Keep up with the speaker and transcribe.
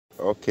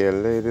Okay,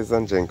 ladies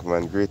and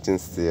gentlemen,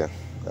 greetings to you.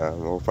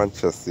 Hope and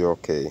trust you're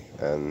okay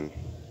and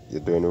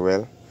you're doing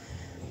well.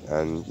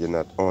 And you're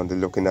not only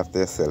looking after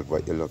yourself,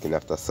 but you're looking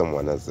after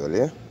someone as well,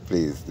 yeah?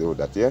 Please do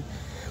that, yeah?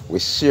 We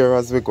share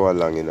as we go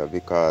along,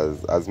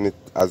 because as me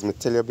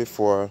tell you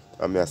before,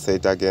 and I say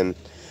it again,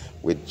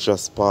 we're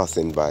just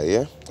passing by,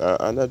 yeah?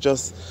 And I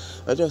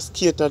just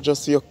cater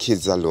just for your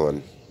kids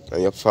alone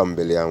and your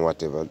family and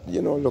whatever.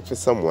 Look for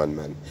someone,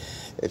 man.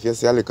 If you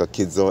see a little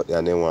kids out there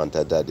and they want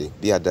a daddy,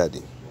 be a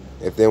daddy.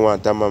 If they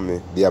want a mommy,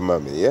 be a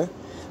mommy, yeah?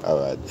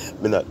 Alright.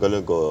 We're not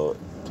gonna go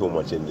too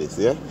much in this,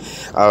 yeah?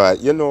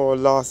 Alright,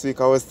 last week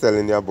I was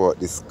telling you about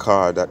this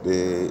car that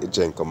the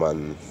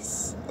gentleman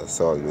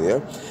sold me,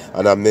 yeah?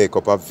 And I make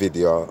up a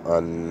video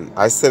and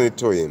I sent it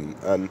to him.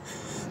 And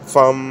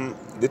from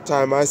the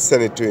time I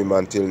sent it to him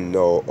until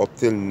now, up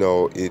till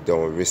now, he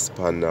don't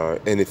respond or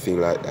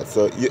anything like that.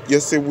 So you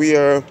see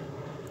where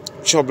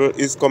trouble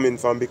is coming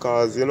from,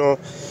 because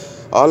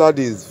all of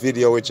these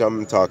video which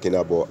I'm talking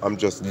about, I'm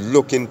just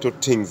looking to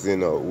things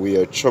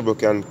where trouble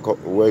can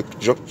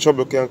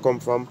come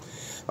from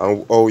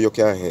and how you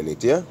can end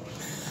it, yeah.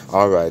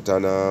 All right.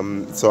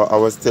 And so I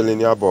was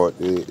telling you about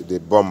the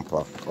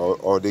bumper,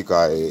 or the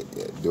guy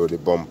do the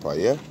bumper,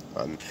 yeah.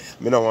 And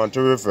I don't want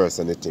to reverse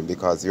anything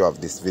because you have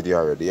this video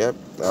already, yeah.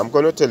 I'm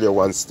gonna tell you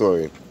one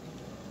story.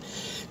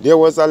 There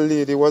was a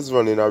lady was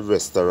running a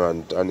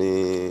restaurant, and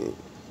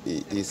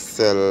he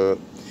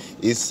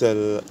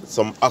sell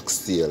some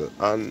oxtail,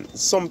 and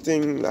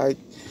something like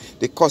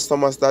the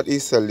customers that he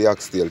sell the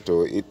oxtail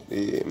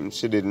to,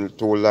 she didn't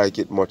too like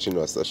it much,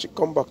 so she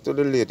come back to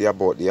the lady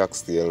about the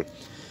oxtail,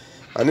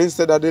 and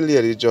instead of the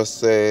lady just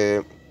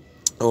say,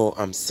 "Oh,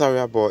 I'm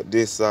sorry about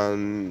this,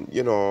 and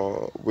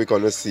we're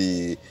gonna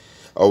see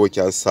how we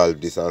can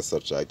solve this and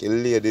such like." The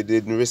lady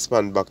didn't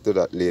respond back to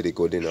that lady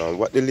good, and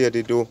what the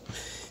lady do?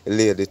 The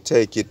lady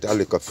take it a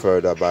little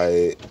further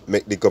by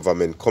make the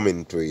government come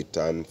into it,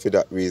 and for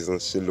that reason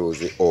she lose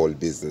the whole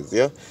business,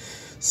 yeah.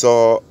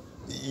 So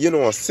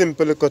a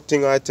simple little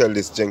thing I tell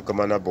this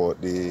gentleman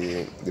about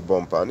the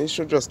bumper, and he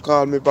should just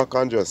call me back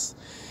and just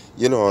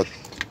you know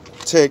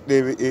take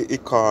the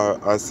car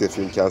and see if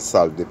he can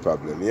solve the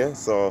problem, yeah.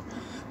 So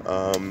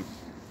um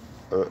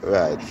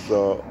right,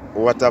 so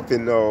what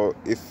happened now,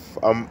 if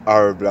I'm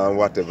horrible and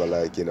whatever,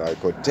 like, I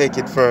could take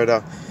it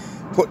further,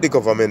 put the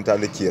government on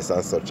the case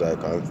and such,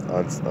 like,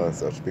 and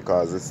such,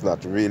 because it's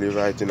not really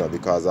right,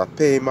 because I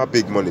pay my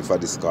big money for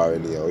this car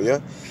anyhow, yeah.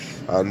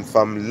 And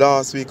from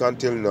last week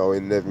until now, he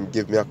never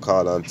give me a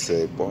call and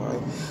say,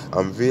 "Boy,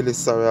 I'm really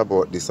sorry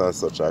about this and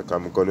such, like,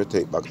 I'm gonna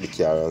take back the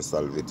car and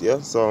solve it," yeah.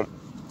 So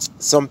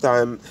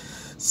sometimes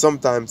some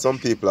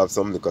people have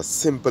some like a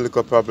simple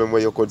little problem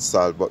where you could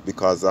solve, but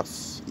because of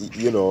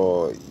you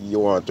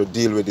want to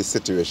deal with the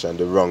situation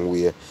the wrong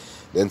way,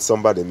 then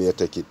somebody may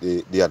take it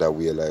the other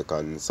way, like,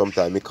 and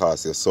sometimes it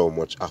costs you so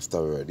much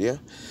afterward, yeah.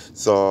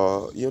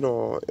 So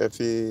if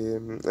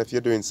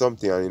you're doing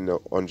something and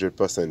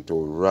 100% to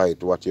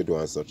right what you do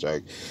and such,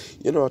 like,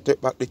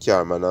 take back the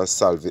car, man, and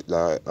solve it,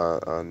 like,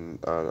 and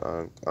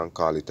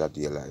call it a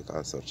day, like,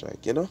 and such,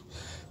 like,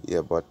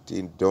 yeah. But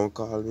he don't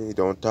call me, he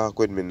don't talk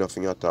with me,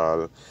 nothing at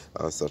all,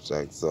 and such,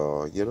 like.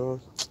 So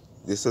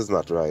this is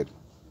not right.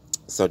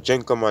 So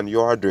gentlemen, you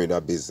are doing a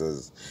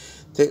business.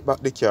 Take back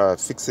the car,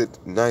 fix it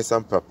nice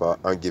and proper,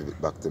 and give it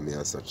back to me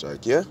and such,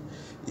 like, yeah.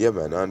 Yeah,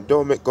 man, and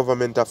don't make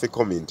government have to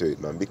come into it,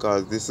 man,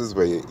 because this is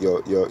where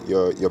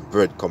your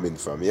bread coming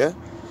from, yeah.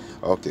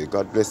 Okay,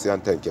 God bless you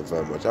and thank you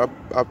very much. I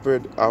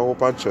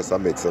hope and trust I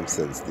make some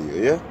sense to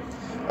you, yeah.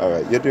 All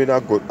right, you're doing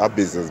a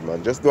business,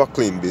 man. Just do a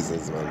clean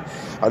business, man.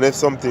 And if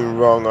something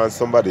wrong and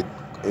somebody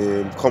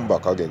come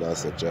back again and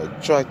such,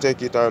 try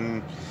take it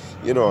and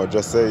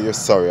just say you're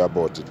sorry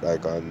about it,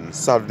 like, and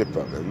solve the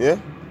problem, yeah.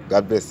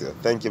 God bless you.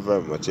 Thank you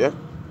very much, yeah.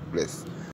 Bless.